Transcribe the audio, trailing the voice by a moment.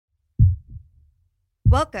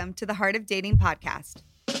Welcome to the Heart of Dating podcast.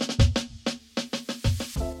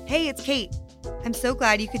 Hey, it's Kate. I'm so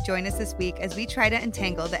glad you could join us this week as we try to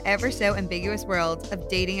untangle the ever so ambiguous world of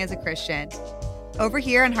dating as a Christian. Over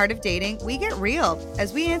here on Heart of Dating, we get real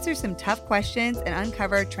as we answer some tough questions and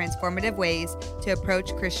uncover transformative ways to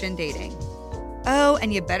approach Christian dating. Oh,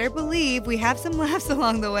 and you better believe we have some laughs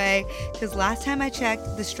along the way, because last time I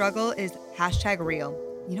checked, the struggle is #real.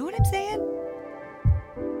 You know what I'm saying?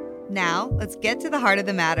 Now, let's get to the heart of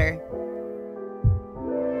the matter.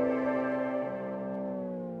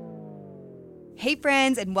 Hey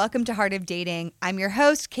friends, and welcome to Heart of Dating. I'm your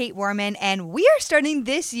host, Kate Warman, and we are starting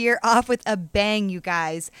this year off with a bang, you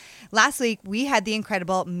guys. Last week, we had the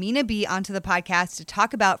incredible Mina B onto the podcast to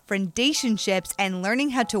talk about friendationships and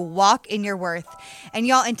learning how to walk in your worth. And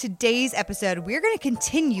y'all, in today's episode, we're going to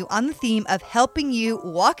continue on the theme of helping you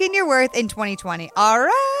walk in your worth in 2020. All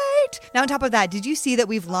right. Now, on top of that, did you see that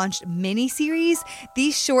we've launched mini-series?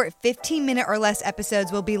 These short 15-minute or less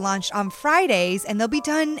episodes will be launched on Fridays, and they'll be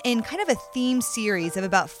done in kind of a theme series of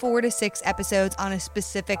about 4 to 6 episodes on a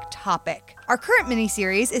specific topic. Our current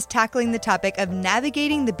mini-series is tackling the topic of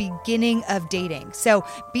navigating the beginning of dating. So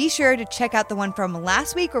be sure to check out the one from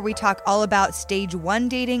last week where we talk all about stage 1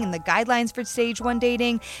 dating and the guidelines for stage 1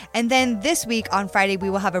 dating. And then this week on Friday,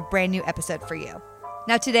 we will have a brand new episode for you.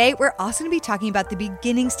 Now today, we're also going to be talking about the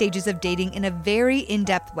beginning stages of dating in a very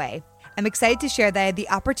in-depth way. I'm excited to share that I had the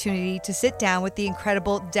opportunity to sit down with the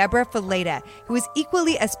incredible Debra, who is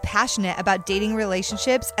equally as passionate about dating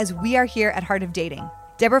relationships as we are here at Heart of Dating.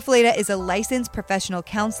 Debra is a licensed professional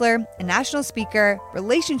counselor, a national speaker,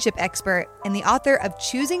 relationship expert, and the author of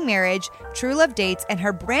Choosing Marriage, True Love Dates, and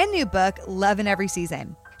her brand new book, Love in Every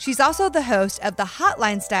Season. She's also the host of the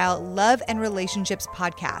Hotline-style Love and Relationships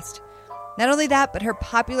podcast. Not only that, but her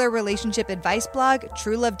popular relationship advice blog,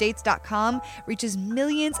 TrueLoveDates.com, reaches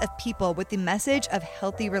millions of people with the message of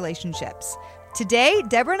healthy relationships. Today,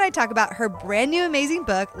 Debra and I talk about her brand new amazing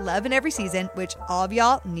book, Love in Every Season, which all of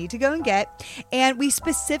y'all need to go and get. And we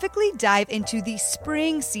specifically dive into the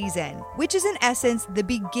spring season, which is in essence the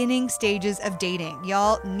beginning stages of dating.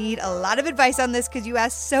 Y'all need a lot of advice on this because you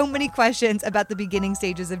ask so many questions about the beginning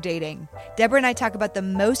stages of dating. Debra and I talk about the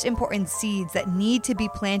most important seeds that need to be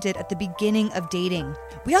planted at the beginning of dating.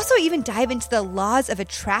 We also even dive into the laws of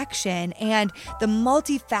attraction and the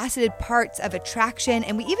multifaceted parts of attraction,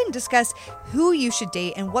 and we even discuss who you should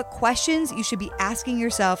date and what questions you should be asking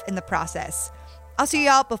yourself in the process. Also,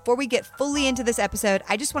 y'all, before we get fully into this episode,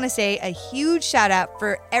 I just want to say a huge shout out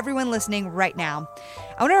for everyone listening right now.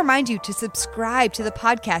 I want to remind you to subscribe to the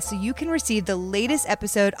podcast so you can receive the latest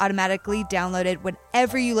episode automatically downloaded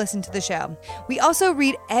whenever you listen to the show. We also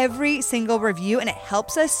read every single review and it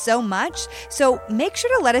helps us so much. So make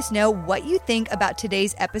sure to let us know what you think about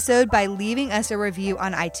today's episode by leaving us a review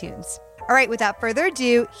on iTunes. All right, without further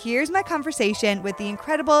ado, here's my conversation with the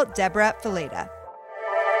incredible Debra Fileta.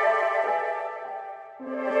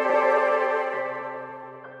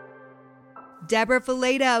 Debra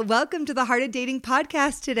Fileta, welcome to the Heart of Dating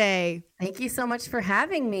podcast today. Thank you so much for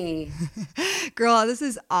having me. Girl, this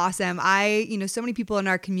is awesome. So many people in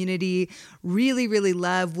our community really, really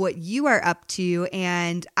love what you are up to,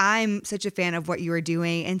 and I'm such a fan of what you are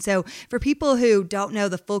doing. And so for people who don't know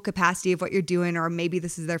the full capacity of what you're doing, or maybe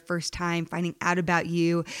this is their first time finding out about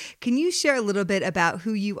you, can you share a little bit about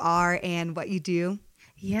who you are and what you do?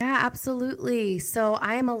 Yeah, absolutely. So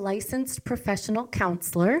I am a licensed professional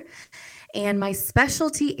counselor. And my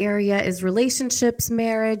specialty area is relationships,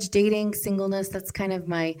 marriage, dating, singleness. That's kind of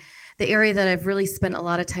the area that I've really spent a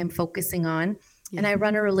lot of time focusing on. Yeah. And I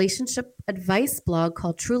run a relationship advice blog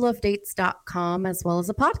called TrueLoveDates.com, as well as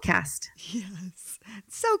a podcast. Yes.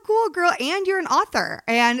 So cool, girl. And you're an author.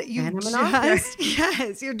 And I'm an author.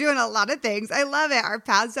 Yes, you're doing a lot of things. I love it. Our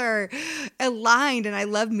paths are aligned, and I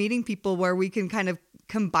love meeting people where we can kind of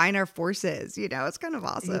combine our forces. It's kind of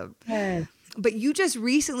awesome. Yes. But you just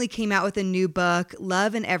recently came out with a new book,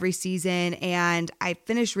 Love in Every Season, and I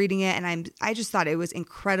finished reading it, and I just thought it was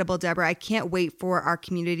incredible, Debra. I can't wait for our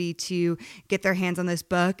community to get their hands on this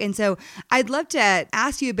book. And so I'd love to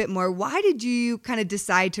ask you a bit more. Why did you kind of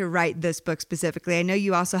decide to write this book specifically? I know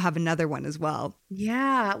you also have another one as well.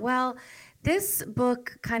 Yeah, well, this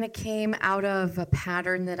book kind of came out of a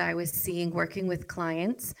pattern that I was seeing working with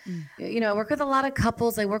clients. I work with a lot of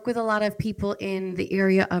couples. I work with a lot of people in the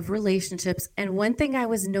area of relationships. And one thing I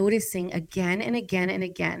was noticing again and again and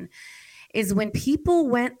again is when people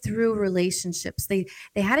went through relationships, they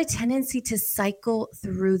had a tendency to cycle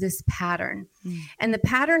through this pattern. And the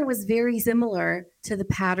pattern was very similar to the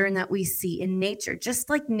pattern that we see in nature. Just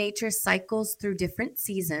like nature cycles through different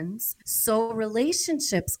seasons, so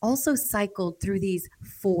relationships also cycled through these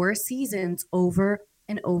 4 seasons over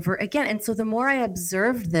and over again. And so the more I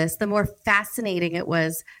observed this, the more fascinating it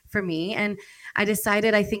was for me. And I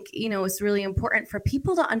decided, I think, it's really important for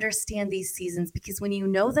people to understand these seasons, because when you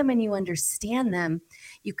know them and you understand them,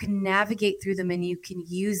 you can navigate through them and you can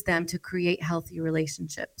use them to create healthy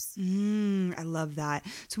relationships. I love that.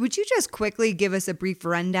 So would you just quickly give us a brief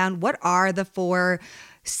rundown? What are the 4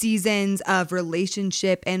 seasons of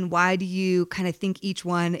relationship, and why do you kind of think each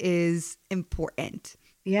one is important?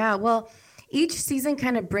 Yeah, well, each season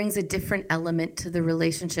kind of brings a different element to the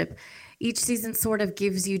relationship. Each season sort of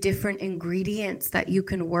gives you different ingredients that you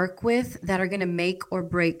can work with that are going to make or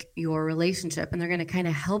break your relationship. And they're going to kind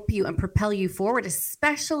of help you and propel you forward,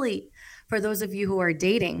 especially for those of you who are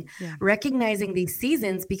dating, recognizing these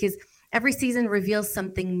seasons, because every season reveals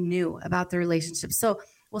something new about the relationship. So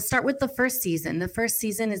we'll start with the first season. The first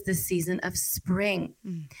season is the season of spring.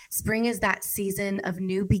 Spring is that season of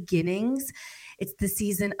new beginnings. It's the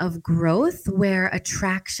season of growth where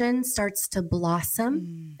attraction starts to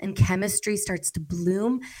blossom and chemistry starts to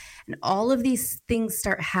bloom. And all of these things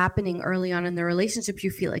start happening early on in the relationship. You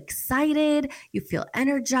feel excited, you feel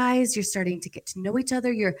energized, you're starting to get to know each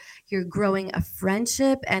other, you're growing a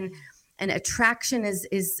friendship, and attraction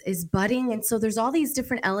is budding. And so there's all these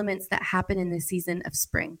different elements that happen in the season of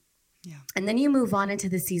spring. And then you move on into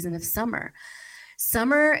the season of summer.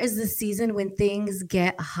 Summer is the season when things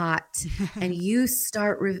get hot and you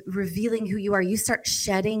start revealing who you are. You start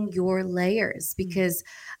shedding your layers because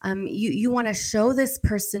you want to show this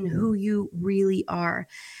person who you really are.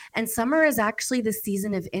 And summer is actually the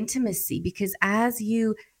season of intimacy, because as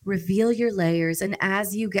you reveal your layers and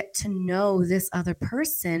as you get to know this other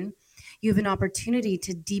person, you have an opportunity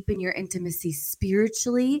to deepen your intimacy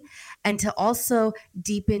spiritually and to also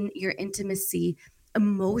deepen your intimacy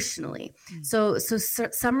emotionally. So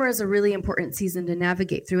summer is a really important season to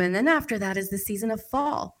navigate through. And then after that is the season of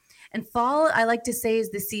fall. And fall, I like to say, is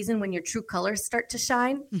the season when your true colors start to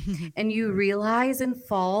shine. And you realize in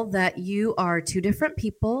fall that you are 2 different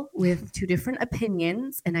people with 2 different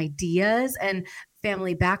opinions and ideas and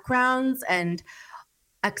family backgrounds and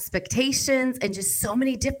expectations and just so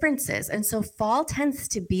many differences. And so fall tends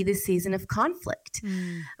to be the season of conflict,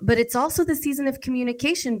 but it's also the season of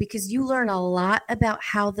communication, because you learn a lot about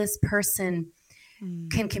how this person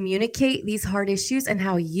can communicate these hard issues and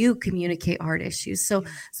how you communicate hard issues. So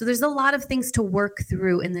there's a lot of things to work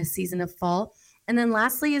through in this season of fall. And then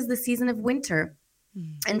lastly is the season of winter.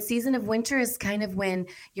 And season of winter is kind of when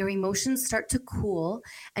your emotions start to cool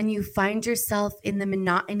and you find yourself in the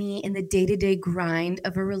monotony, in the day-to-day grind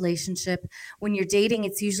of a relationship. When you're dating,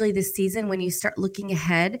 it's usually the season when you start looking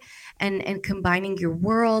ahead and combining your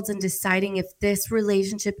worlds and deciding if this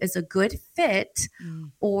relationship is a good fit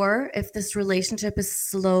or if this relationship is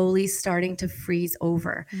slowly starting to freeze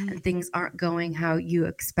over and things aren't going how you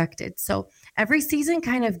expected. So every season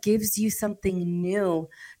kind of gives you something new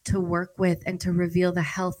to work with and to reveal the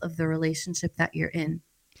health of the relationship that you're in.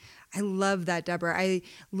 I love that, Debra. I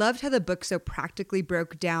loved how the book so practically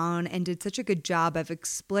broke down and did such a good job of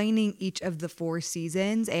explaining each of the 4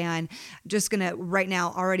 seasons. And I'm just going to right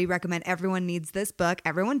now already recommend everyone needs this book.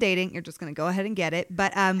 Everyone dating, you're just going to go ahead and get it.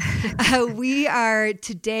 But we are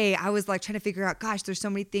today, I was like trying to figure out, gosh, there's so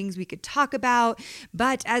many things we could talk about.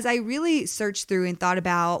 But as I really searched through and thought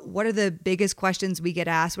about what are the biggest questions we get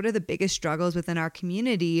asked, what are the biggest struggles within our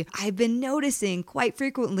community, I've been noticing quite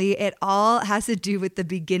frequently it all has to do with the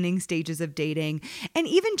beginning stages of dating and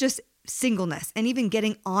even just singleness and even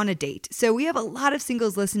getting on a date. So we have a lot of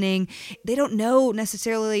singles listening. They don't know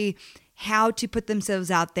necessarily how to put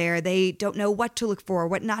themselves out there. They don't know what to look for,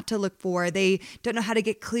 what not to look for. They don't know how to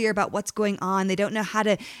get clear about what's going on. They don't know how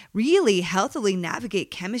to really healthily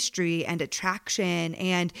navigate chemistry and attraction.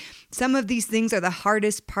 And some of these things are the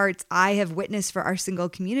hardest parts I have witnessed for our single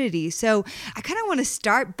community. So I kind of want to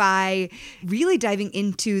start by really diving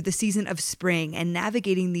into the season of spring and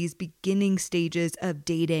navigating these beginning stages of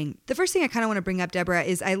dating. The first thing I kind of want to bring up, Debra,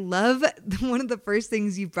 is I love one of the first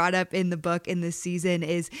things you brought up in the book in this season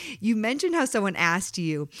is you mentioned how someone asked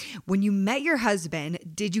you, when you met your husband,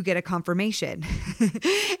 did you get a confirmation?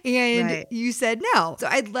 And you said no. So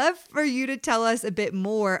I'd love for you to tell us a bit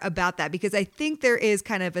more about that, because I think there is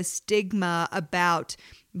kind of a stigma about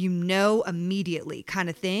immediately kind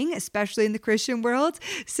of thing, especially in the Christian world.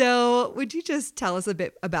 So would you just tell us a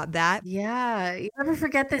bit about that? Yeah. You never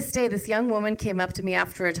forget this day. This young woman came up to me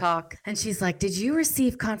after a talk and she's like, did you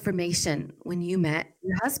receive confirmation when you met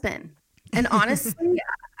your husband? And honestly,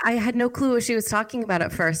 I had no clue what she was talking about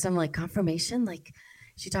at first. I'm like, confirmation? Like,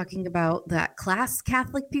 is she talking about that class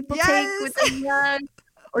Catholic people take with the young?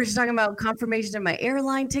 Or she's talking about confirmation of my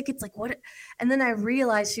airline tickets? Like what? And then I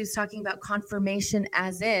realized she was talking about confirmation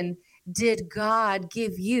as in, did God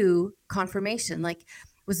give you confirmation? Like,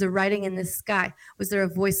 was there writing in the sky? Was there a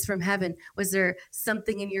voice from heaven? Was there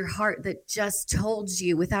something in your heart that just told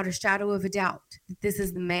you without a shadow of a doubt that this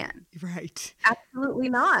is the man? Right. Absolutely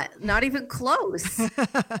not. Not even close.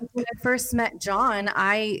 When I first met John,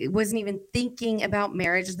 I wasn't even thinking about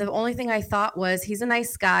marriage. The only thing I thought was he's a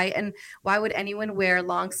nice guy, and why would anyone wear a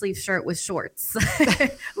long sleeve shirt with shorts,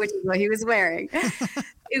 which is what he was wearing.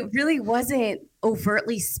 It really wasn't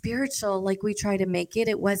overtly spiritual like we try to make it.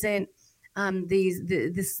 It wasn't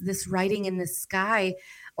this writing in the sky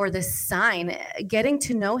or this sign. Getting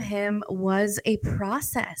to know him was a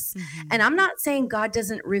process. And I'm not saying God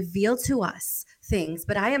doesn't reveal to us things,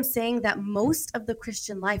 but I am saying that most of the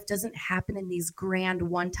Christian life doesn't happen in these grand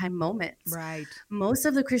one-time moments. Right. Most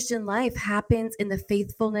of the Christian life happens in the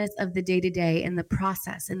faithfulness of the day-to-day, in the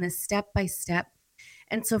process, in the step-by-step.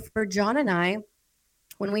 And so for John and I,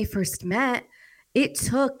 when we first met, it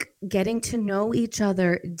took getting to know each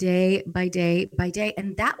other day by day by day.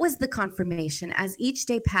 And that was the confirmation. As each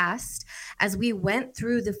day passed, as we went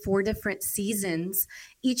through the 4 different seasons,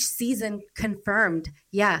 each season confirmed,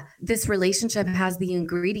 yeah, this relationship has the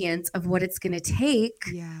ingredients of what it's going to take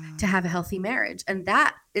to have a healthy marriage. And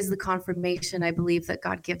that is the confirmation, I believe, that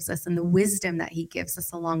God gives us and the wisdom that he gives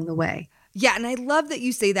us along the way. Yeah, and I love that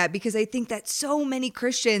you say that, because I think that so many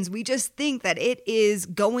Christians, we just think that it is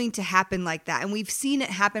going to happen like that. And we've seen it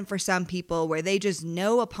happen for some people where they just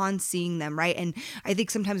know upon seeing them, right? And I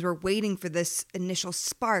think sometimes we're waiting for this initial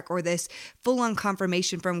spark or this full-on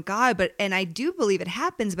confirmation from God. And I do believe it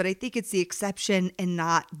happens, but I think it's the exception and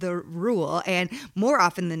not the rule. And more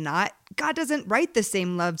often than not, God doesn't write the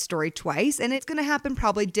same love story twice, and it's going to happen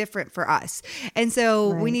probably different for us. And so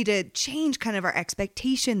we need to change kind of our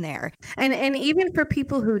expectation there. And even for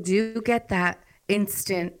people who do get that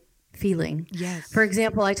instant feeling. Yes. For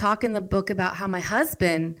example, I talk in the book about how my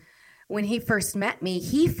husband, when he first met me,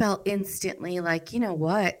 he felt instantly like, you know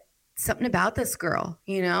what? Something about this girl,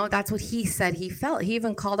 that's what he said he felt. He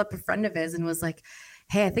even called up a friend of his and was like,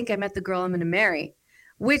 hey, I think I met the girl I'm going to marry,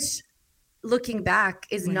 which looking back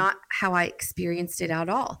is not how I experienced it at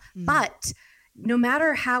all. But no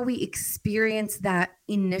matter how we experience that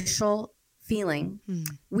initial feeling,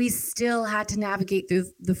 we still had to navigate through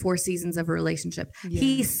the 4 seasons of a relationship.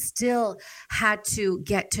 He still had to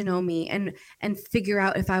get to know me and figure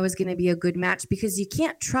out if I was going to be a good match, because you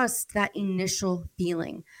can't trust that initial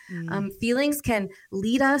feeling. Feelings can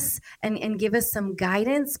lead us and give us some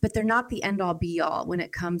guidance, but they're not the end all be all when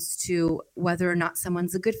it comes to whether or not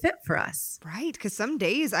someone's a good fit for us. Right. Because some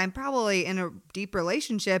days I'm probably in a deep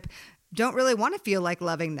relationship, don't really want to feel like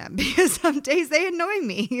loving them, because some days they annoy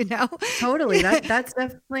me, Totally. That's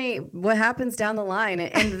definitely what happens down the line.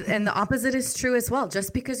 And the opposite is true as well.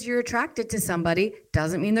 Just because you're attracted to somebody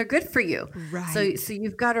doesn't mean they're good for you. Right. So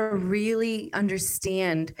you've got to really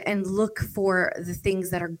understand and look for the things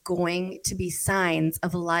that are going to be signs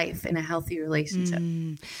of life in a healthy relationship.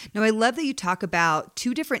 Now, I love that you talk about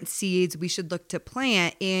 2 different seeds we should look to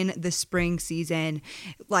plant in the spring season,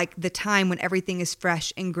 like the time when everything is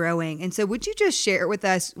fresh and growing. And so would you just share with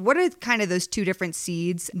us, what are kind of those 2 different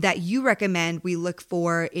seeds that you recommend we look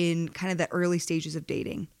for in kind of the early stages of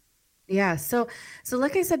dating? Yeah. So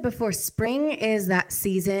like I said before, spring is that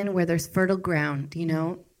season where there's fertile ground,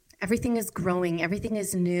 everything is growing, everything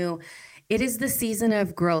is new. It is the season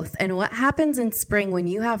of growth. And what happens in spring when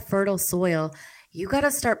you have fertile soil, you got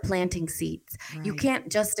to start planting seeds. Right. You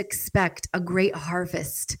can't just expect a great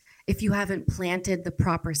harvest if you haven't planted the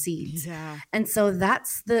proper seeds. Yeah. And so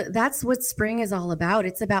that's what spring is all about.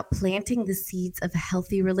 It's about planting the seeds of a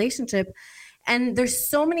healthy relationship. And there's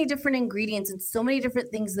so many different ingredients and so many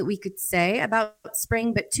different things that we could say about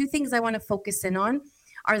spring, but 2 things I want to focus in on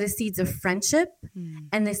are the seeds of friendship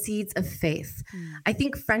and the seeds of faith. I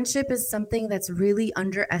think friendship is something that's really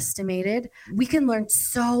underestimated. We can learn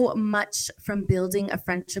so much from building a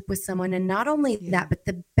friendship with someone. And not only that, but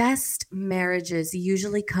the best marriages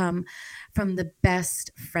usually come from the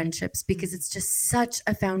best friendships, because it's just such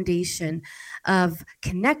a foundation of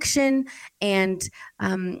connection and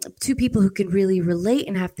 2 people who can really relate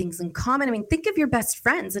and have things in common. I mean, think of your best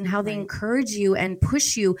friends and how they encourage you and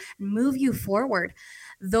push you and move you forward.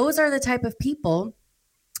 Those are the type of people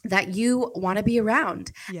that you want to be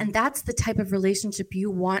around. Yeah. And that's the type of relationship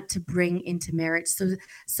you want to bring into marriage.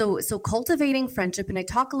 So cultivating friendship, and I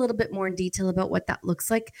talk a little bit more in detail about what that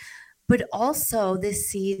looks like, but also the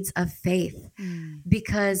seeds of faith,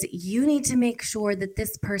 because you need to make sure that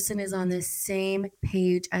this person is on the same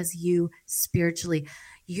page as you spiritually.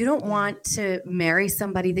 You don't want to marry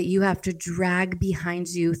somebody that you have to drag behind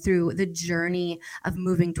you through the journey of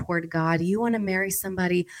moving toward God. You want to marry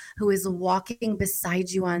somebody who is walking beside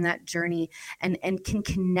you on that journey and can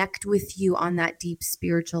connect with you on that deep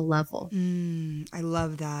spiritual level. I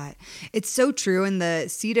love that. It's so true. And the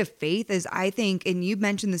seed of faith is, I think, and you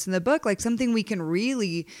mentioned this in the book, like something we can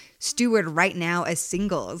really steward right now as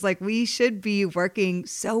singles. Like we should be working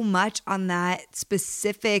so much on that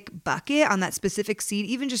specific bucket, on that specific seed,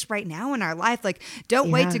 even just right now in our life. Like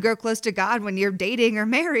don't wait to grow close to God when you're dating or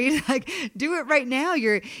married. Like do it right now.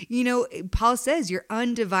 Paul says your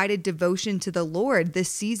undivided devotion to the Lord,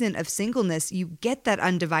 this season of singleness, you get that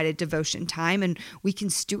undivided devotion time, and we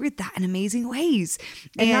can steward that in amazing ways.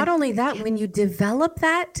 And not only that, when you develop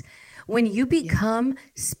that, when you become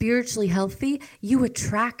spiritually healthy, you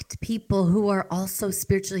attract people who are also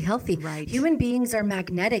spiritually healthy. Right. Human beings are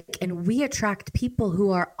magnetic, and we attract people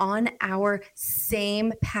who are on our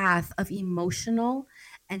same path of emotional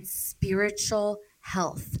and spiritual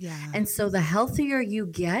health. Yeah. And so the healthier you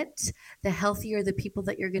get, the healthier the people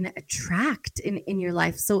that you're going to attract in your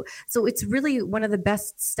life. So it's really one of the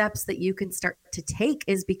best steps that you can start to take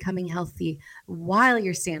is becoming healthy while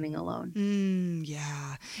you're standing alone.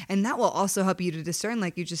 Yeah. And that will also help you to discern,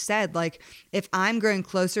 like you just said, like if I'm growing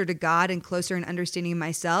closer to God and closer in understanding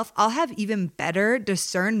myself, I'll have even better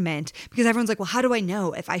discernment, because everyone's like, well, how do I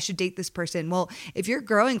know if I should date this person? Well, if you're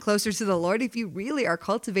growing closer to the Lord, if you really are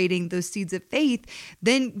cultivating those seeds of faith,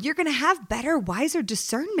 then you're going to have better, wiser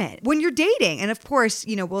discernment when you're dating. And of course,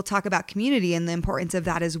 we'll talk about community and the importance of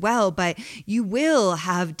that as well, but you will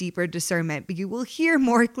have deeper discernment. You will hear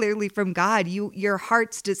more clearly from God. Your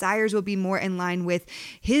heart's desires will be more in line with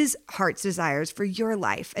his heart's desires for your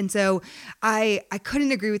life. And so I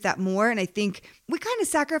couldn't agree with that more. And I think we kind of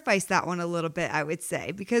sacrificed that one a little bit, I would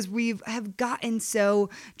say, because we have gotten so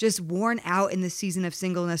just worn out in the season of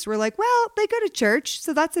singleness. We're like, well, they go to church,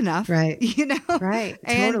 so that's enough. Right. Right.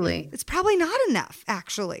 And totally. it's probably not enough,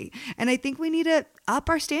 actually. And I think we need to up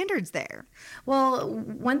our standards there. Well,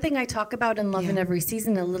 one thing I talk about in Love in Every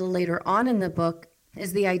Season a little later on in the book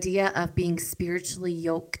is the idea of being spiritually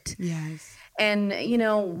yoked. Yes. And,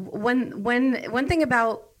 one thing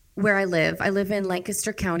about where I live in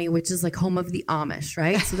Lancaster County, which is like home of the Amish,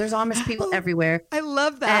 right? So there's Amish people everywhere. I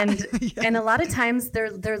love that. And a lot of times they're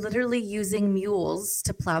literally using mules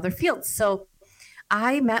to plow their fields. So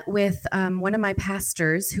I met with one of my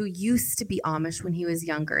pastors who used to be Amish when he was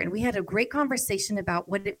younger. And we had a great conversation about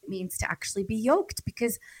what it means to actually be yoked,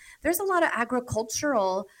 because there's a lot of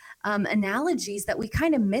agricultural analogies that we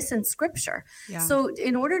kind of miss in scripture. Yeah. So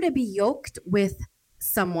in order to be yoked with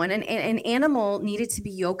someone, an animal needed to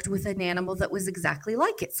be yoked with an animal that was exactly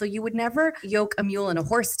like it. So you would never yoke a mule and a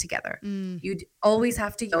horse together. You'd always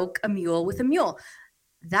have to yoke a mule with a mule.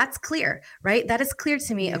 That's clear, right? That is clear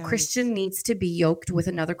to me. Yes. A Christian needs to be yoked with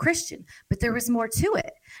another Christian, but there was more to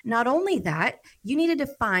it. Not only that, you needed to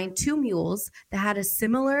find two mules that had a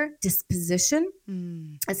similar disposition,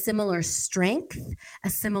 a similar strength, a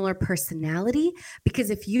similar personality,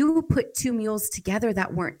 because if you put two mules together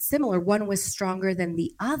that weren't similar, one was stronger than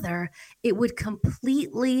the other, it would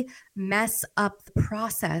completely mess up the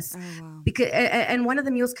process. Oh, wow. And one of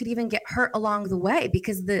the mules could even get hurt along the way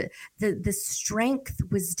because the strength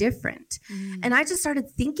was different. And I just started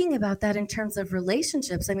thinking about that in terms of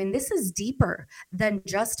relationships. I mean, this is deeper than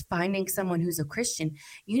just finding someone who's a Christian.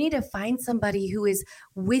 You need to find somebody who is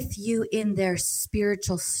with you in their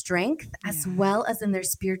spiritual strength as well as in their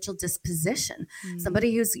spiritual disposition.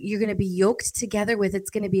 Somebody who's you're going to be yoked together with. It's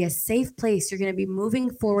going to be a safe place. You're going to be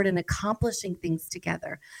moving forward and accomplishing things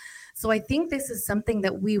together. So I think this is something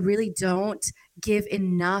that we really don't give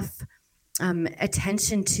enough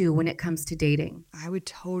attention to when it comes to dating. I would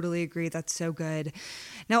totally agree. That's so good.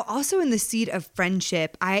 Now, also in the seed of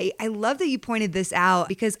friendship, I love that you pointed this out,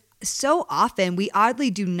 because so often we oddly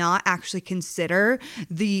do not actually consider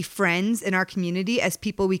the friends in our community as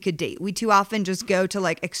people we could date. We too often just go to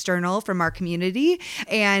like external from our community.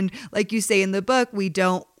 And like you say in the book, we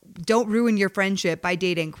don't ruin your friendship by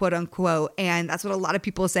dating, quote unquote. And that's what a lot of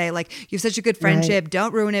people say, like, you have such a good friendship,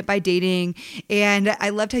 don't ruin it by dating. And I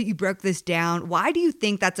loved how you broke this down. Why do you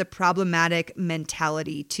think that's a problematic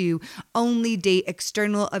mentality, to only date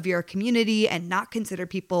external of your community and not consider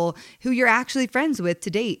people who you're actually friends with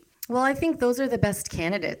to date? Well, I think those are the best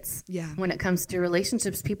candidates when it comes to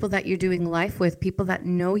relationships, people that you're doing life with, people that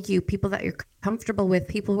know you, people that you're comfortable with,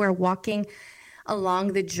 people who are walking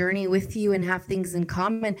along the journey with you and have things in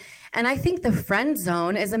common. And I think the friend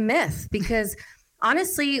zone is a myth, because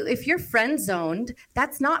honestly, if you're friend zoned,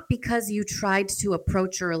 that's not because you tried to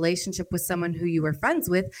approach a relationship with someone who you were friends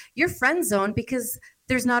with. You're friend zoned because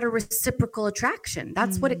there's not a reciprocal attraction.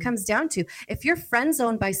 That's what it comes down to. If you're friend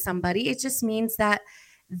zoned by somebody, it just means that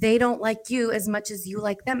they don't like you as much as you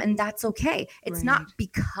like them. And that's okay. It's not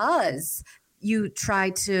because you try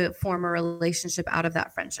to form a relationship out of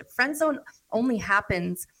that friendship. Friend zone only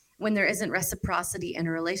happens when there isn't reciprocity in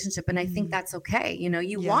a relationship. And I think that's okay.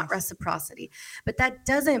 You want reciprocity, but that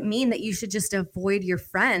doesn't mean that you should just avoid your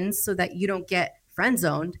friends so that you don't get friend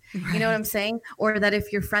zoned. You know what I'm saying? Or that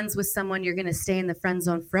if you're friends with someone, you're going to stay in the friend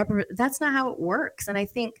zone forever. That's not how it works. And I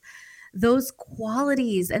think those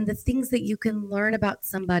qualities and the things that you can learn about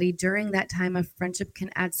somebody during that time of friendship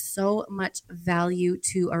can add so much value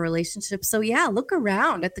to a relationship. So yeah, look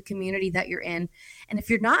around at the community that you're in. And if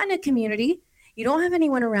you're not in a community, you don't have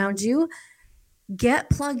anyone around you, get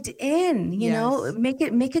plugged in, make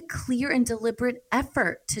a clear and deliberate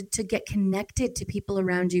effort to get connected to people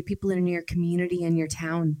around you, people in your community and your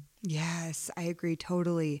town. Yes, I agree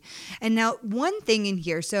totally. And now one thing in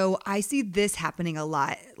here, so I see this happening a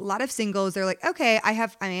lot. A lot of singles, they're like, okay, I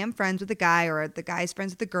am friends with a guy, or the guy's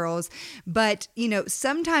friends with the girls. But,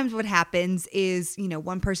 sometimes what happens is,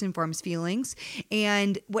 one person forms feelings,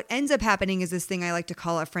 and what ends up happening is this thing I like to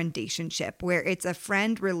call a friendationship, where it's a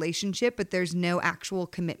friend relationship, but there's no actual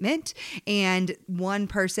commitment. And one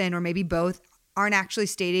person, or maybe both, aren't actually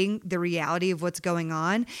stating the reality of what's going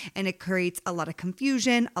on. And it creates a lot of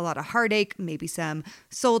confusion, a lot of heartache, maybe some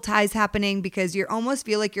soul ties happening, because you almost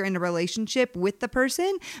feel like you're in a relationship with the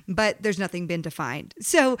person, but there's nothing been defined.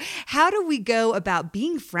 So how do we go about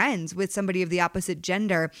being friends with somebody of the opposite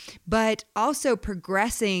gender, but also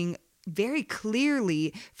progressing very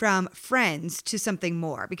clearly from friends to something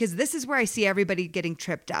more? Because this is where I see everybody getting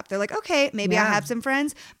tripped up. They're like, okay, maybe I have some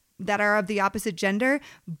friends that are of the opposite gender,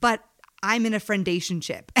 but I'm in a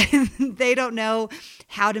friendationship, and they don't know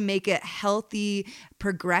how to make a healthy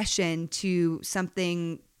progression to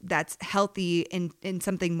something that's healthy in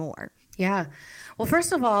something more. Yeah. Well,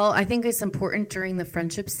 first of all, I think it's important during the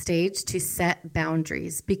friendship stage to set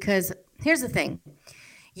boundaries, because here's the thing.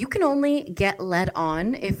 You can only get led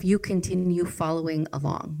on if you continue following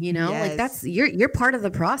along, like that's, you're part of the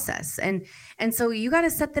process. And so you got to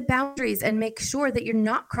set the boundaries and make sure that you're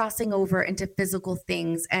not crossing over into physical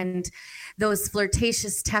things and those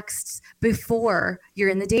flirtatious texts before you're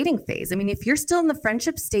in the dating phase. I mean, if you're still in the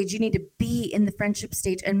friendship stage, you need to be in the friendship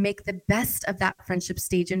stage and make the best of that friendship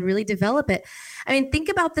stage and really develop it. I mean, think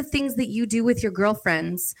about the things that you do with your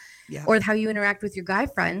girlfriends or how you interact with your guy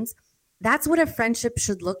friends. That's what a friendship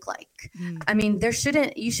should look like. I mean, you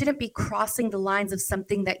shouldn't be crossing the lines of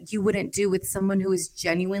something that you wouldn't do with someone who is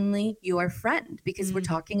genuinely your friend, because we're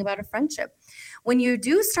talking about a friendship. When you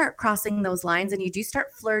do start crossing those lines and you do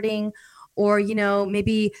start flirting, or,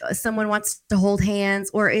 maybe someone wants to hold hands,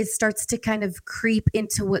 or it starts to kind of creep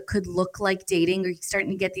into what could look like dating, or you're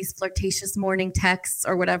starting to get these flirtatious morning texts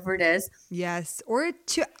or whatever it is. Yes. Or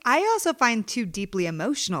I also find too deeply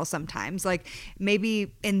emotional sometimes. Like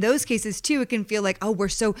maybe in those cases too, it can feel like, oh, we're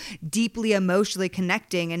so deeply emotionally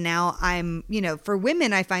connecting. And now I'm, for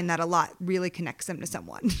women, I find that a lot really connects them to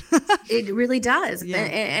someone. It really does. Yeah.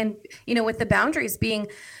 And, with the boundaries being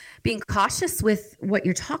cautious with what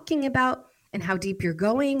you're talking about and how deep you're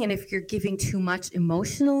going. And if you're giving too much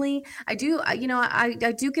emotionally, I do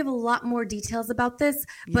give a lot more details about this,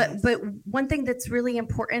 but one thing that's really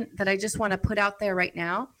important that I just want to put out there right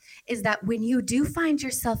now is that when you do find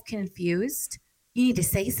yourself confused, you need to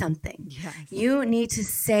say something. Yes. You need to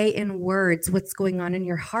say in words what's going on in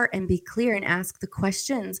your heart and be clear and ask the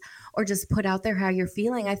questions, or just put out there how you're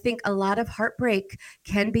feeling. I think a lot of heartbreak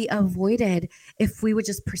can be avoided if we would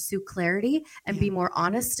just pursue clarity and be more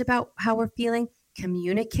honest about how we're feeling,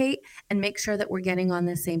 communicate, and make sure that we're getting on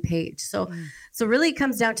the same page. So really it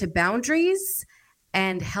comes down to boundaries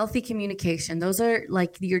and healthy communication. Those are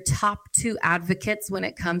like your top two advocates when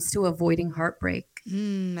it comes to avoiding heartbreak.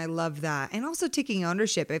 I love that. And also taking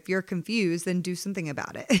ownership. If you're confused, then do something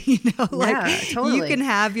about it. Totally. You can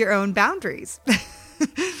have your own boundaries.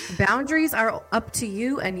 Boundaries are up to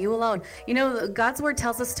you and you alone. God's word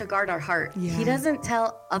tells us to guard our heart. Yeah. He doesn't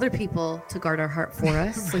tell other people to guard our heart for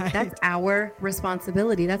us. Right. Like that's our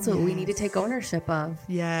responsibility. That's what we need to take ownership of.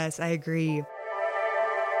 Yes, I agree.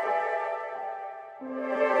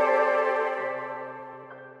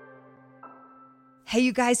 Hey,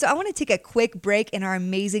 you guys, so I want to take a quick break in our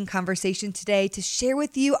amazing conversation today to share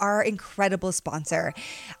with you our incredible sponsor.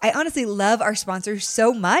 I honestly love our sponsors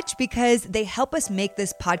so much because they help us make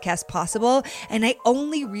this podcast possible. And I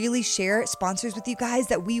only really share sponsors with you guys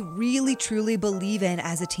that we really, truly believe in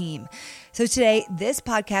as a team. So today, this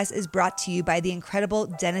podcast is brought to you by the incredible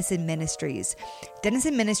Denison Ministries.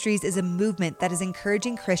 Denison Ministries is a movement that is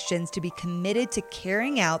encouraging Christians to be committed to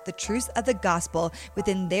carrying out the truths of the gospel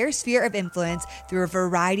within their sphere of influence through a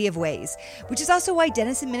variety of ways, which is also why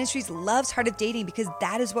Denison Ministries loves Heart of Dating, because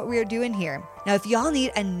that is what we are doing here. Now, if y'all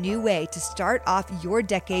need a new way to start off your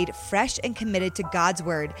decade fresh and committed to God's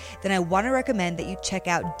word, then I want to recommend that you check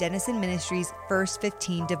out Denison Ministries' First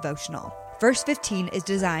 15 devotional. First 15 is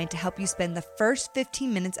designed to help you spend the first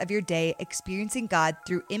 15 minutes of your day experiencing God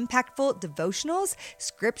through impactful devotionals,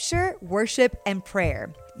 scripture, worship, and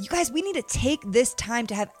prayer. You guys, we need to take this time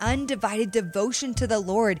to have undivided devotion to the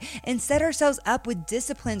Lord and set ourselves up with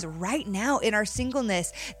disciplines right now in our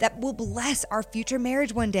singleness that will bless our future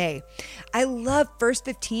marriage one day. I love First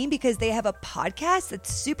 15 because they have a podcast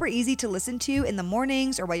that's super easy to listen to in the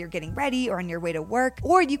mornings or while you're getting ready or on your way to work.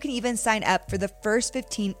 Or you can even sign up for the First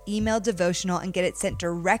 15 email devotional and get it sent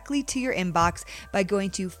directly to your inbox by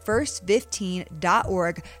going to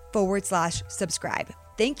first15.org/subscribe.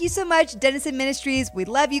 Thank you so much, Denison Ministries. We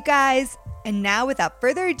love you guys. And now, without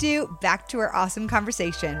further ado, back to our awesome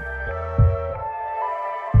conversation.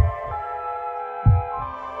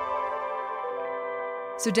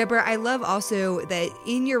 So Debra, I love also that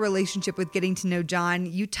in your relationship with getting to know John,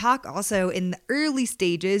 you talk also in the early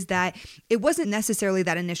stages that it wasn't necessarily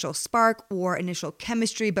that initial spark or initial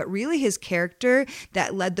chemistry, but really his character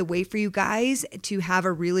that led the way for you guys to have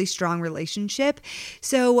a really strong relationship.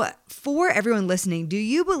 So for everyone listening, do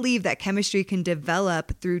you believe that chemistry can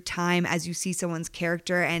develop through time as you see someone's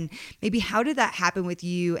character? And maybe how did that happen with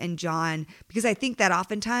you and John? Because I think that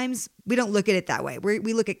oftentimes we don't look at it that way.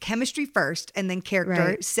 We look at chemistry first and then character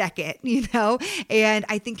second, And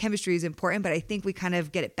I think chemistry is important, but I think we kind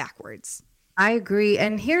of get it backwards. I agree.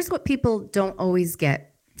 And here's what people don't always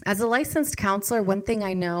get. As a licensed counselor, one thing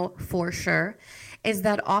I know for sure is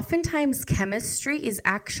that oftentimes chemistry is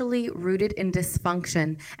actually rooted in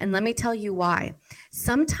dysfunction. And let me tell you why.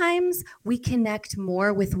 Sometimes we connect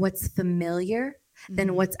more with what's familiar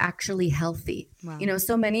than what's actually healthy. Wow.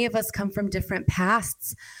 So many of us come from different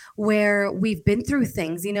pasts where we've been through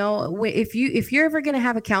things. If you're ever going to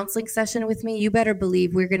have a counseling session with me, you better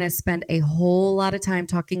believe we're going to spend a whole lot of time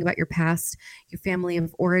talking about your past, your family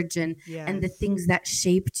of origin, and the things that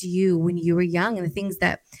shaped you when you were young, and the things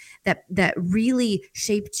that really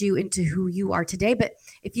shaped you into who you are today. But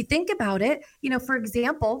if you think about it, for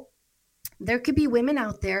example, there could be women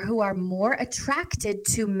out there who are more attracted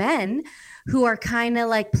to men who are kind of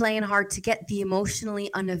like playing hard to get, the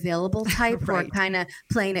emotionally unavailable type, right, or kind of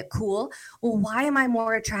playing it cool. Well, why am I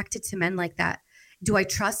more attracted to men like that? Do I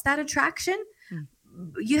trust that attraction?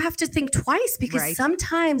 You have to think twice, because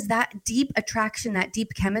sometimes that deep attraction, that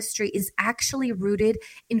deep chemistry is actually rooted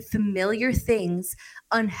in familiar things,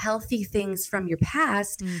 unhealthy things from your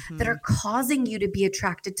past that are causing you to be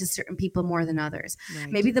attracted to certain people more than others. Right.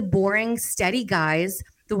 Maybe the boring, steady guys,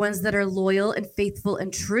 the ones that are loyal and faithful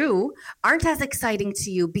and true, aren't as exciting to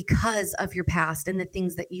you because of your past and the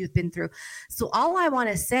things that you've been through. So all I want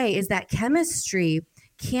to say is that chemistry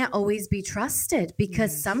can't always be trusted,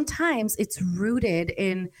 because sometimes it's rooted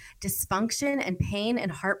in dysfunction and pain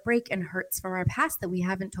and heartbreak and hurts from our past that we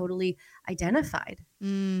haven't totally identified.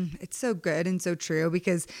 It's so good and so true,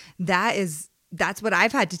 because that's what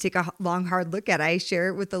I've had to take a long, hard look at. I share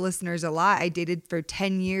it with the listeners a lot. I dated for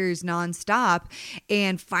 10 years nonstop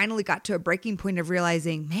and finally got to a breaking point of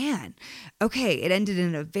realizing, man, okay, it ended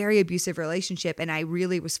in a very abusive relationship. And I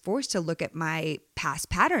really was forced to look at my past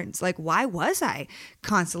patterns. Like, why was I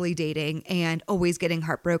constantly dating and always getting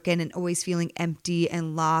heartbroken and always feeling empty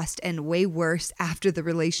and lost and way worse after the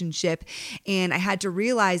relationship? And I had to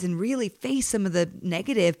realize and really face some of the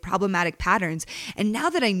negative, problematic patterns. And now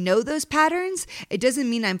that I know those patterns, it doesn't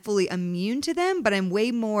mean I'm fully immune to them, but I'm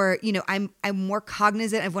way more, I'm more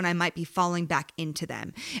cognizant of when I might be falling back into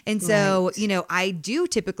them. And so, I do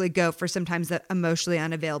typically go for sometimes the emotionally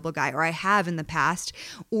unavailable guy, or I have in the past,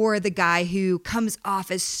 or the guy who comes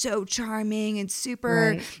off as so charming and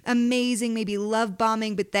super amazing, maybe love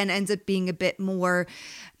bombing, but then ends up being a bit more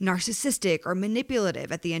narcissistic or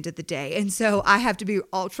manipulative at the end of the day. And so I have to be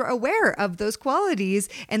ultra aware of those qualities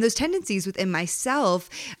and those tendencies within myself,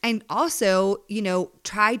 and also,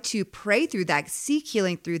 try to pray through that, seek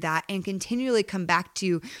healing through that, and continually come back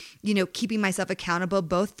to, keeping myself accountable,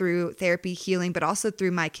 both through therapy, healing, but also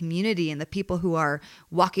through my community and the people who are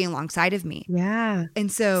walking alongside of me. Yeah.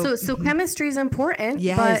 And so chemistry is important. important,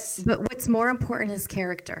 Yes. but what's more important is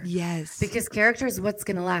character. Yes. Because character is what's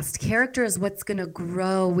going to last. Character is what's going to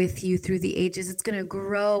grow with you through the ages. It's going to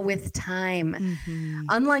grow with time. Mm-hmm.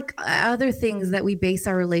 Unlike other things that we base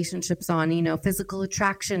our relationships on, physical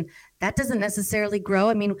attraction, that doesn't necessarily grow.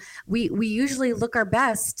 I mean, we usually look our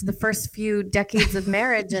best the first few decades of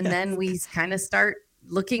marriage, and then we kind of start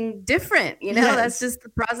looking different. That's just the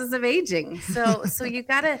process of aging. So you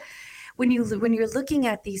gotta, when you're looking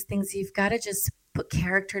at these things, you've got to just put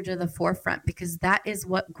character to the forefront, because that is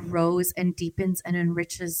what grows and deepens and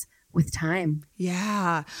enriches with time.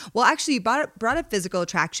 Yeah. Well, actually, you brought up physical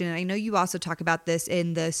attraction. And I know you also talk about this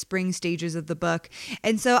in the spring stages of the book.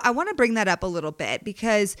 And so I want to bring that up a little bit,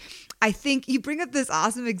 because I think you bring up this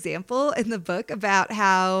awesome example in the book about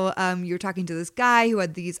how you were talking to this guy who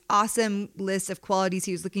had these awesome lists of qualities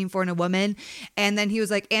he was looking for in a woman. And then he was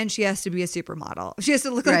like, and she has to be a supermodel. She has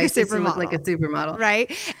to look like a supermodel. Look like a supermodel. Right.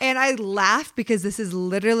 And I laugh because this is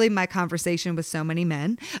literally my conversation with so many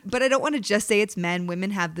men. But I don't want to just say it's men.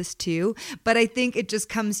 Women have this too. But I think it just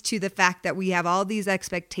comes to the fact that we have all these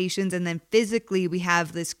expectations, and then physically we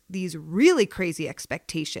have these really crazy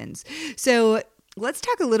expectations. So let's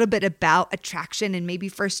talk a little bit about attraction, and maybe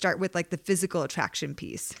first start with like the physical attraction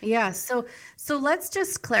piece. Yeah. So let's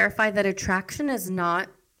just clarify that attraction is not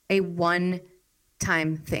a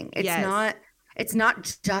one-time thing. It's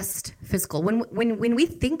not just physical. When we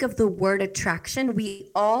think of the word attraction,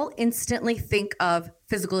 we all instantly think of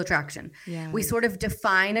physical attraction. Yeah. We sort of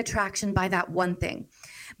define attraction by that one thing.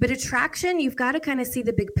 But attraction, you've got to kind of see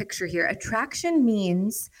the big picture here. Attraction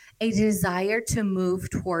means a desire to move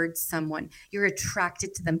towards someone. You're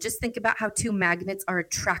attracted to them. Just think about how two magnets are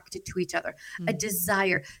attracted to each other. Mm-hmm. A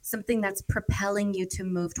desire, something that's propelling you to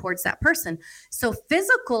move towards that person. So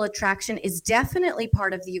physical attraction is definitely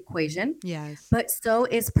part of the equation. Yes. But so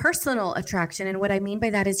is personal attraction. And what I mean by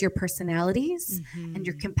that is your personalities and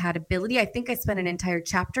your compatibility. I think I spent an entire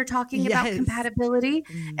chapter talking about compatibility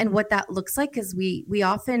and what that looks like, because we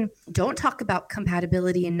often don't talk about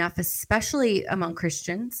compatibility enough, especially among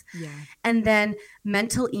Christians. Yeah. And then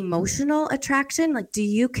mental emotional attraction. Like, do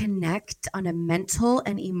you connect on a mental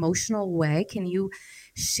and emotional way? Can you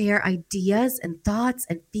share ideas and thoughts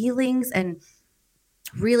and feelings and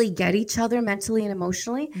really get each other mentally and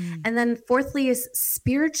emotionally? And then fourthly is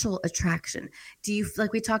spiritual attraction. Do you,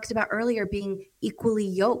 like we talked about earlier, being equally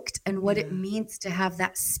yoked and what it means to have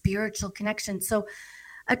that spiritual connection? So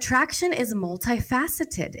attraction is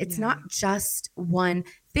multifaceted. It's not just one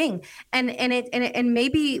thing. And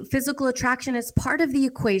maybe physical attraction is part of the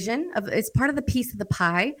equation, it's part of the piece of the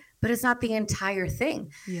pie, but it's not the entire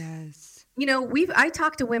thing. Yes. I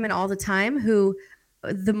talk to women all the time who,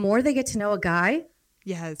 the more they get to know a guy,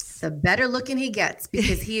 the better looking he gets,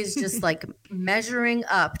 because he is just like measuring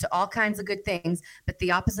up to all kinds of good things. But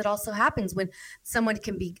the opposite also happens when someone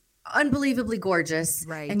can be unbelievably gorgeous,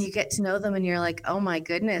 and you get to know them and you're like, oh my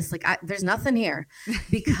goodness, like there's nothing here,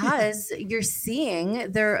 because you're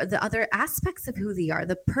seeing the other aspects of who they are,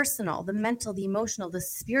 the personal, the mental, the emotional, the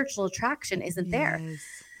spiritual attraction isn't there.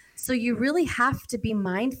 So you really have to be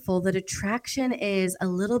mindful that attraction is a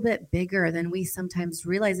little bit bigger than we sometimes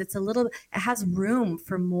realize. It has room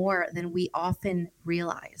for more than we often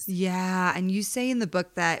realize. Yeah. And you say in the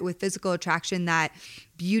book that with physical attraction that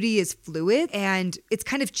beauty is fluid, and it's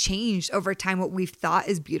kind of changed over time what we've thought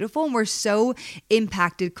is beautiful. And we're so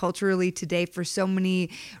impacted culturally today for so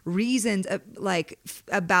many reasons,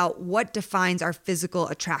 about what defines our physical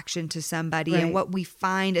attraction to somebody and what we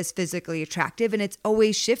find as physically attractive. And it's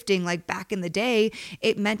always shifting. Like back in the day,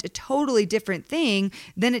 it meant a totally different thing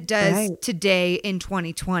than it does today in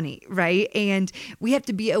 2020. Right. And we have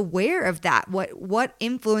to be aware of that. What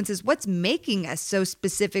influences, what's making us so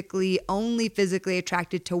specifically only physically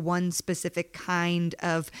attracted to one specific kind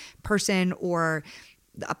of person, or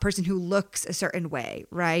a person who looks a certain way,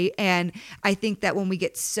 right? And I think that when we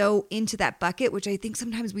get so into that bucket, which I think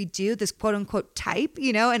sometimes we do, this quote unquote type,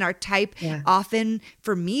 and our type often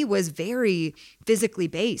for me was very physically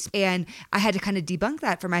based. And I had to kind of debunk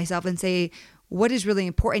that for myself and say, what is really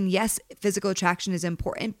important? Yes, physical attraction is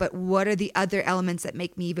important, but what are the other elements that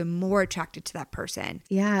make me even more attracted to that person?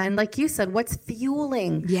 Yeah. And like you said, what's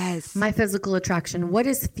fueling my physical attraction? What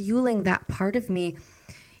is fueling that part of me?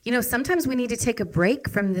 Sometimes we need to take a break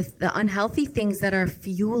from the unhealthy things that are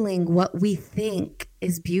fueling what we think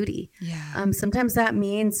is beauty. Yeah. Sometimes that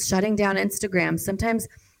means shutting down Instagram. Sometimes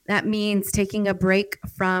that means taking a break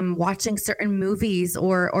from watching certain movies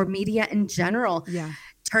or media in general. Yeah.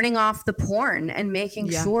 Turning off the porn and making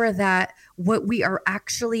sure that what we are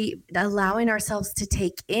actually allowing ourselves to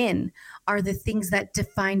take in are the things that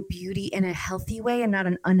define beauty in a healthy way and not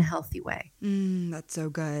an unhealthy way. That's so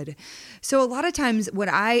good. So a lot of times what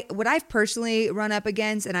I've personally run up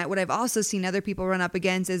against, and what I've also seen other people run up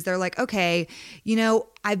against, is they're like, okay,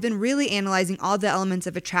 I've been really analyzing all the elements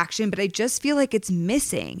of attraction, but I just feel like it's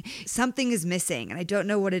missing. Something is missing and I don't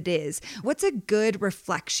know what it is. What's a good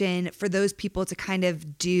reflection for those people to kind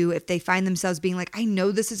of do if they find themselves being like, I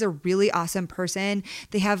know this is a really awesome person.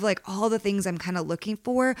 They have like all the things I'm kind of looking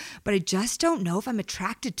for, but I just don't know if I'm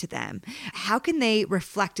attracted to them. How can they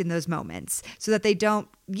reflect in those moments so that they don't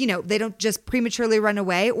just prematurely run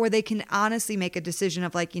away, or they can honestly make a decision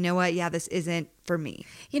of like, you know what? Yeah, this isn't for me.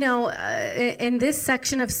 In this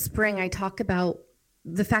section of spring, I talk about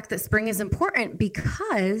the fact that spring is important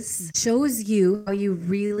because it shows you how you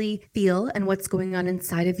really feel and what's going on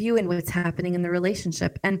inside of you and what's happening in the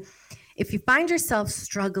relationship. And if you find yourself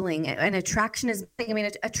struggling, and attraction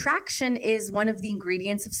is one of the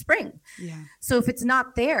ingredients of spring. Yeah. So if it's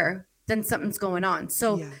not there, then something's going on.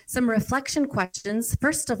 So some reflection questions.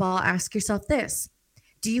 First of all, ask yourself this.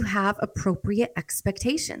 Do you have appropriate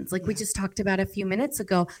expectations? Like we just talked about a few minutes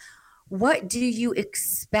ago. What do you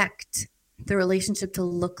expect the relationship to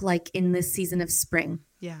look like in this season of spring?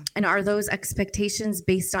 Yeah. And are those expectations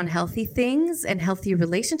based on healthy things and healthy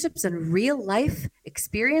relationships and real life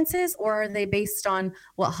experiences? Or are they based on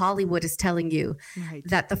what Hollywood is telling you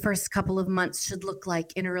that the first couple of months should look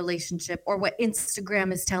like in a relationship, or what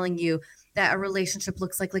Instagram is telling you that a relationship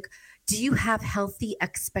looks like? Like, do you have healthy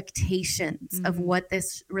expectations of what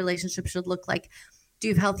this relationship should look like? Do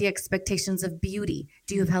you have healthy expectations of beauty?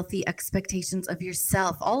 Do you have healthy expectations of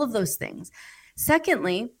yourself? All of those things.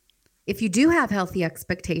 Secondly, if you do have healthy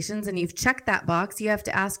expectations and you've checked that box, you have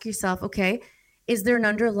to ask yourself, okay, is there an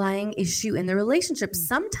underlying issue in the relationship?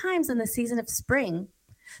 Sometimes in the season of spring,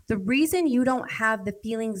 the reason you don't have the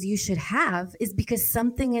feelings you should have is because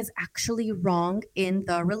something is actually wrong in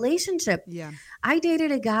the relationship. Yeah. I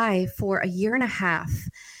dated a guy for a year and a half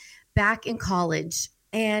back in college,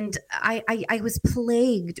 and I was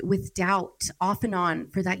plagued with doubt off and on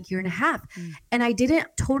for that year and a half. And I didn't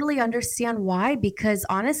totally understand why, because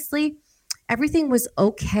honestly, everything was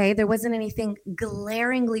okay. There wasn't anything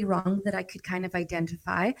glaringly wrong that I could kind of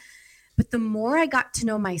identify. But the more I got to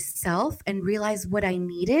know myself and realize what I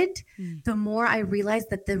needed, the more I realized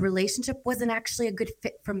that the relationship wasn't actually a good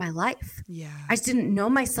fit for my life. Yeah. I just didn't know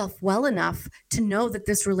myself well enough to know that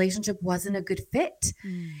this relationship wasn't a good fit.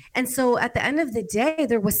 And so at the end of the day,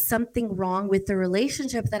 there was something wrong with the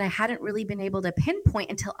relationship that I hadn't really been able to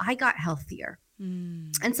pinpoint until I got healthier.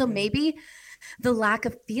 And so maybe the lack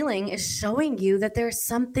of feeling is showing you that there's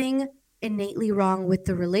something innately wrong with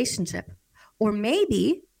the relationship. Or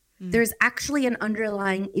maybe there's actually an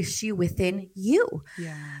underlying issue within you.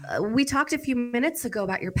 Yeah. We talked a few minutes ago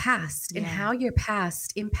about your past and how your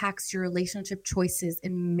past impacts your relationship choices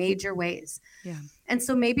in major ways. Yeah. And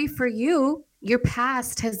so maybe for you, your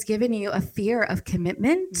past has given you a fear of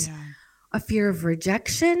commitment, a fear of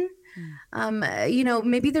rejection.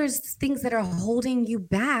 Maybe there's things that are holding you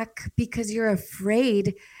back because you're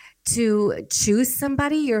afraid to choose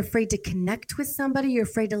somebody. You're afraid to connect with somebody. You're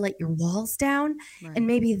afraid to let your walls down. Right. And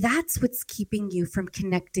maybe that's what's keeping you from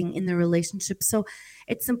connecting in the relationship. So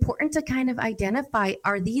it's important to kind of identify,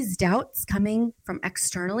 are these doubts coming from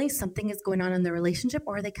externally? Something is going on in the relationship,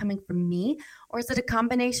 or are they coming from me? Or is it a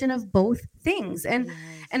combination of both things? And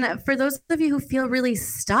for those of you who feel really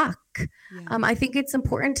stuck, I think it's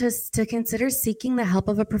important to consider seeking the help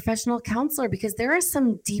of a professional counselor, because there are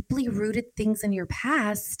some deeply rooted things in your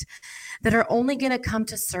past that are only going to come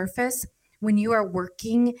to surface when you are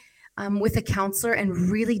working with a counselor and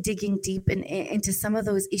really digging deep into some of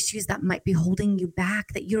those issues that might be holding you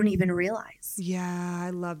back that you don't even realize. Yeah, I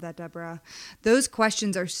love that, Debra. Those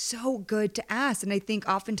questions are so good to ask. And I think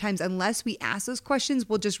oftentimes, unless we ask those questions,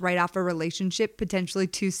 we'll just write off a relationship potentially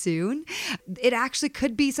too soon. It actually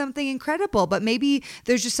could be something incredible, but maybe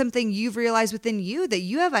there's just something you've realized within you that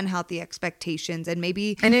you have unhealthy expectations, and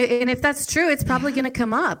maybe... And if that's true, it's probably going to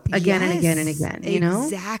come up again and again and again, you know?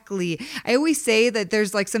 Exactly. I always say that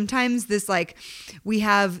there's like sometimes this like we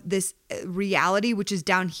have this reality which is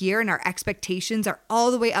down here, and our expectations are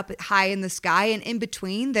all the way up high in the sky, and in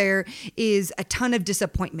between there is a ton of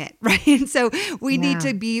disappointment, right? And so we need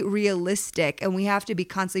to be realistic, and we have to be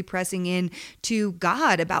constantly pressing in to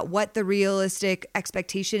God about what the realistic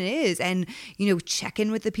expectation is, and check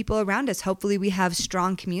in with the people around us. Hopefully we have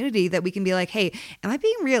strong community that we can be like, hey, am I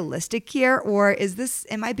being realistic here, or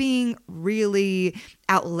am I being really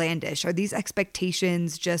outlandish? Are these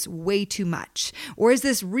expectations just way too much? Or is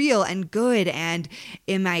this real and good? And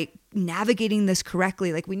am I navigating this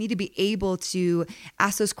correctly. Like we need to be able to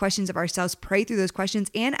ask those questions of ourselves, pray through those questions,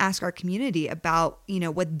 and ask our community about,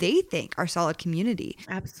 what they think are solid community.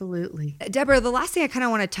 Absolutely. Debra, the last thing I kind of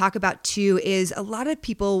want to talk about too is a lot of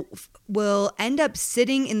people will end up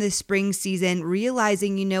sitting in the spring season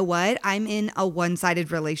realizing, you know what, I'm in a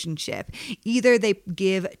one-sided relationship. Either they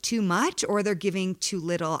give too much or they're giving too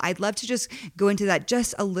little. I'd love to just go into that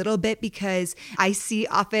just a little bit because I see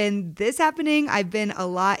often this happening. I've been a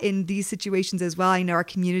lot in these situations as well. I know our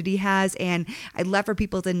community has, and I'd love for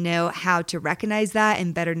people to know how to recognize that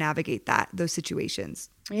and better navigate those situations.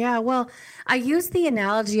 Yeah, well, I use the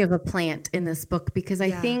analogy of a plant in this book because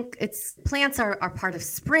I think plants are part of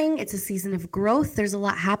spring. It's a season of growth. There's a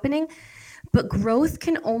lot happening, but growth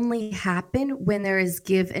can only happen when there is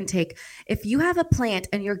give and take. If you have a plant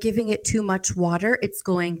and you're giving it too much water, it's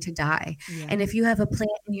going to die. Yeah. And if you have a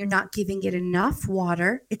plant and you're not giving it enough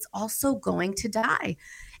water, it's also going to die.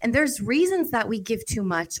 And there's reasons that we give too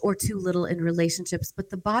much or too little in relationships. But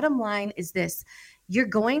the bottom line is this: you're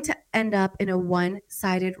going to end up in a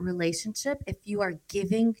one-sided relationship if you are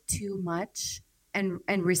giving too much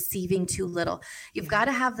and receiving too little. You've got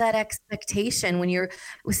to have that expectation when you're,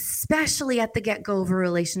 especially at the get-go of a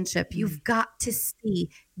relationship, you've got to see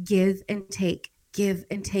give and take. Give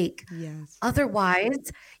and take. Yes.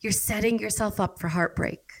 Otherwise, you're setting yourself up for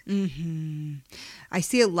heartbreak. Mm-hmm. I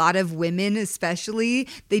see a lot of women, especially,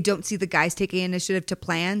 they don't see the guys taking initiative to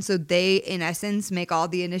plan. So they, in essence, make all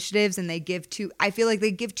the initiatives and I feel like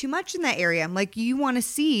they give too much in that area. I'm like, you want to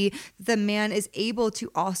see the man is able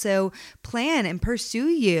to also plan and pursue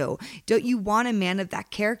you. Don't you want a man of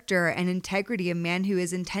that character and integrity, a man who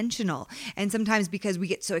is intentional? And sometimes because we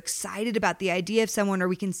get so excited about the idea of someone or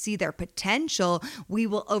we can see their potential, we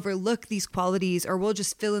will overlook these qualities or we'll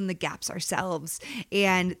just fill in the gaps ourselves.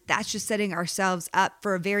 And that's just setting ourselves up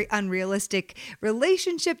for a very unrealistic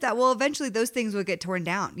relationship that will eventually, those things will get torn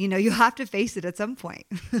down. You'll have to face it at some point.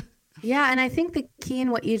 Yeah. And I think the key in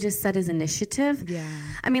what you just said is initiative. Yeah.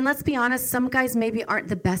 I mean, let's be honest. Some guys maybe aren't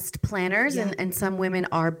the best planners and some women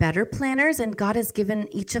are better planners, and God has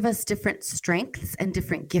given each of us different strengths and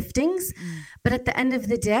different giftings. But at the end of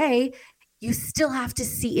the day, you still have to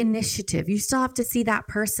see initiative. You still have to see that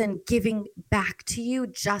person giving back to you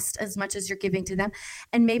just as much as you're giving to them.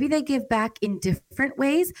 And maybe they give back in different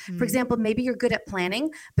ways. For example, maybe you're good at planning,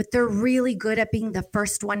 but they're really good at being the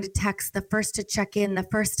first one to text, the first to check in, the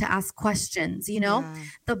first to ask questions.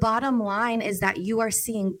 The bottom line is that you are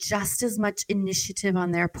seeing just as much initiative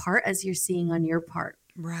on their part as you're seeing on your part.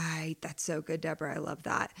 Right. That's so good, Debra. I love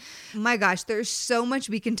that. My gosh, there's so much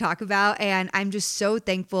we can talk about. And I'm just so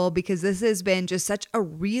thankful because this has been just such a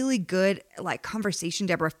really good conversation,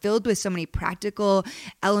 Debra, filled with so many practical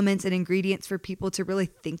elements and ingredients for people to really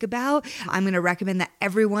think about. I'm going to recommend that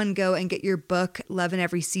everyone go and get your book, Love in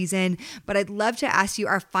Every Season. But I'd love to ask you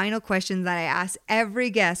our final question that I ask every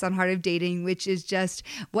guest on Heart of Dating, which is just,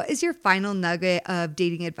 what is your final nugget of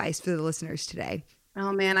dating advice for the listeners today?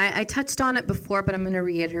 Oh man, I touched on it before, but I'm going to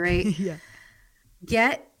reiterate.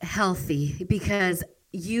 Get healthy because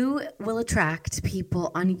you will attract people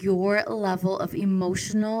on your level of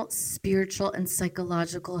emotional, spiritual, and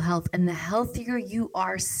psychological health. And the healthier you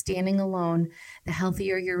are standing alone, the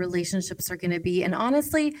healthier your relationships are going to be. And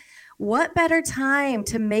honestly, what better time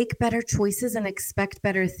to make better choices and expect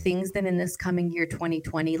better things than in this coming year,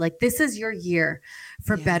 2020? This is your year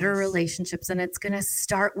for better relationships, and it's going to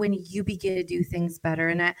start when you begin to do things better.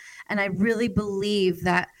 And I really believe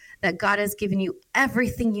that God has given you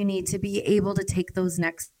everything you need to be able to take those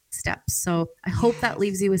next steps. So I hope that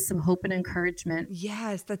leaves you with some hope and encouragement.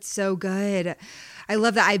 Yes, that's so good. I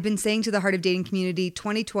love that. I've been saying to the Heart of Dating community,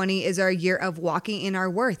 2020 is our year of walking in our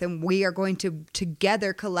worth, and we are going to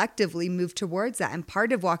together collectively move towards that. And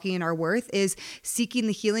part of walking in our worth is seeking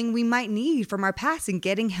the healing we might need from our past and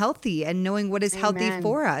getting healthy and knowing what is healthy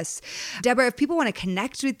for us. Debra, if people want to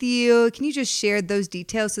connect with you, can you just share those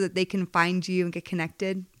details so that they can find you and get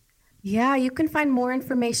connected? Yeah, you can find more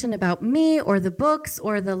information about me or the books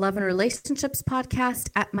or the Love and Relationships podcast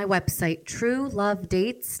at my website,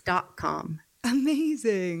 truelovedates.com.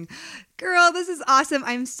 Amazing. Girl, this is awesome.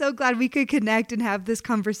 I'm so glad we could connect and have this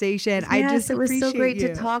conversation. Yes, it was so great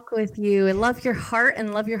to talk with you. I love your heart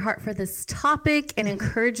and love your heart for this topic and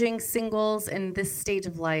encouraging singles in this stage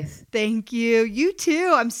of life. Thank you. You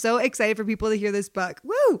too. I'm so excited for people to hear this book.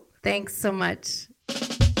 Woo! Thanks so much.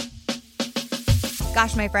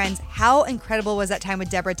 Gosh, my friends, how incredible was that time with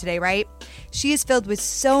Debra today, right? She is filled with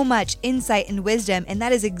so much insight and wisdom, and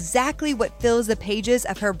that is exactly what fills the pages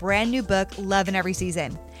of her brand new book, Love in Every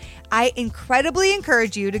Season. I incredibly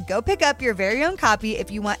encourage you to go pick up your very own copy if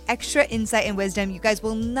you want extra insight and wisdom. You guys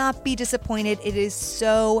will not be disappointed. It is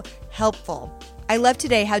so helpful. I love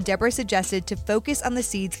today how Debra suggested to focus on the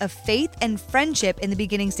seeds of faith and friendship in the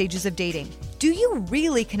beginning stages of dating. Do you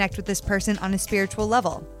really connect with this person on a spiritual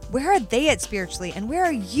level? Where are they at spiritually, and where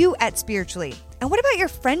are you at spiritually? And what about your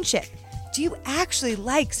friendship? Do you actually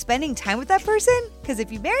like spending time with that person? Because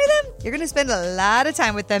if you marry them, you're going to spend a lot of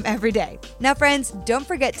time with them every day. Now, friends, don't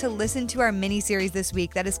forget to listen to our mini-series this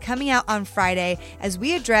week that is coming out on Friday as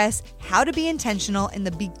we address how to be intentional in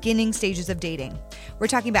the beginning stages of dating. We're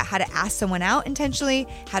talking about how to ask someone out intentionally,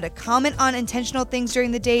 how to comment on intentional things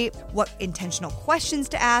during the date, what intentional questions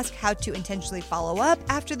to ask, how to intentionally follow up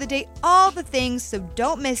after the date, all the things. So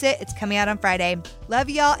don't miss it. It's coming out on Friday. Love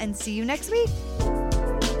y'all and see you next week.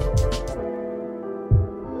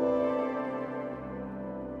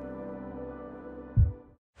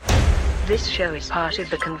 This show is part of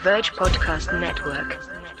the Converge Podcast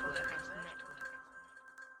Network.